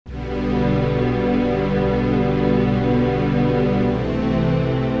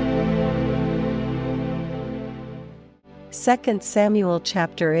2 Samuel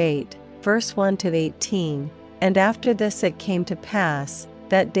chapter 8, verse 1-18. And after this it came to pass,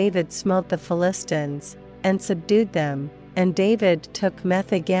 that David smote the Philistines, and subdued them, and David took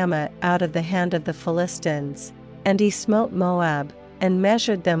Methegama out of the hand of the Philistines, and he smote Moab, and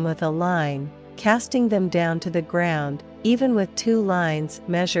measured them with a line, casting them down to the ground, even with 2 lines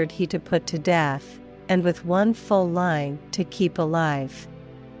measured he to put to death, and with 1 full line to keep alive.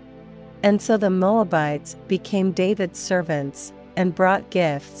 And so the Moabites became David's servants, and brought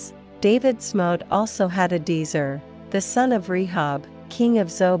gifts. David smote also Hadadezer, the son of Rehob, king of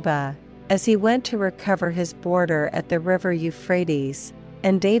Zobah, as he went to recover his border at the river Euphrates,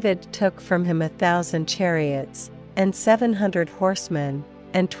 and David took from him 1,000 chariots, and 700 horsemen,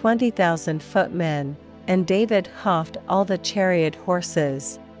 and 20,000 footmen, and David houghed all the chariot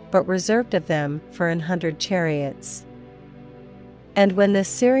horses, but reserved of them for 100 chariots. And when the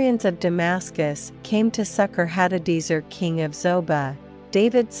Syrians of Damascus came to succor Hadadezer king of Zobah,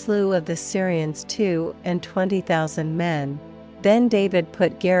 David slew of the Syrians 22,000 men. Then David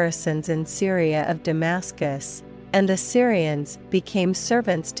put garrisons in Syria of Damascus, and the Syrians became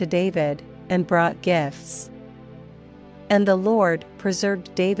servants to David, and brought gifts. And the Lord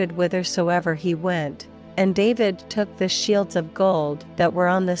preserved David whithersoever he went, and David took the shields of gold that were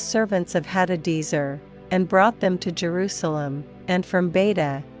on the servants of Hadadezer, and brought them to Jerusalem, and from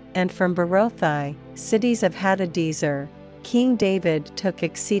Beta, and from Berothai, cities of Hadadezer, King David took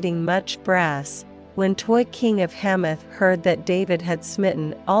exceeding much brass. When Toi king of Hamath heard that David had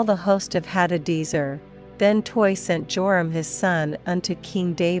smitten all the host of Hadadezer, then Toi sent Joram his son unto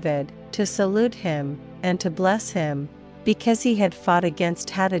King David, to salute him, and to bless him, because he had fought against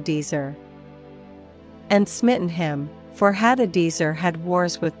Hadadezer, and smitten him, for Hadadezer had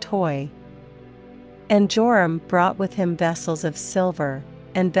wars with Toi. And Joram brought with him vessels of silver,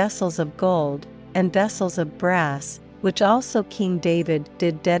 and vessels of gold, and vessels of brass, which also King David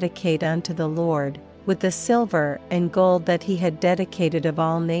did dedicate unto the Lord, with the silver and gold that he had dedicated of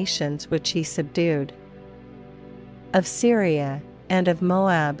all nations which he subdued, of Syria, and of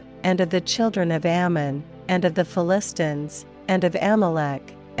Moab, and of the children of Ammon, and of the Philistines, and of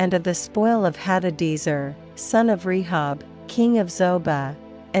Amalek, and of the spoil of Hadadezer, son of Rehob, king of Zobah.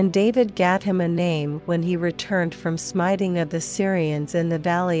 And David gat him a name when he returned from smiting of the Syrians in the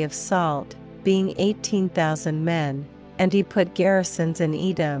valley of Salt, being 18,000 men, and he put garrisons in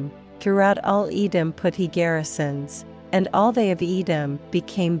Edom. Throughout all Edom put he garrisons, and all they of Edom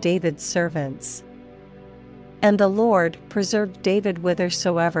became David's servants. And the Lord preserved David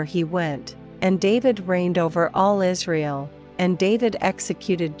whithersoever he went, and David reigned over all Israel, and David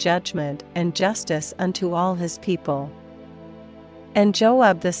executed judgment and justice unto all his people. And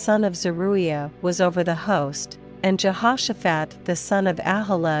Joab the son of Zeruiah was over the host, and Jehoshaphat the son of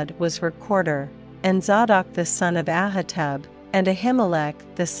Ahilud was recorder, and Zadok the son of Ahitub, and Ahimelech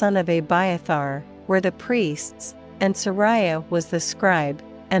the son of Abiathar, were the priests, and Sariah was the scribe,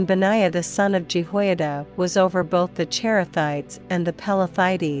 and Benaiah the son of Jehoiada was over both the Cherethites and the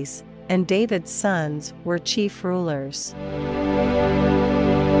Pelethites, and David's sons were chief rulers.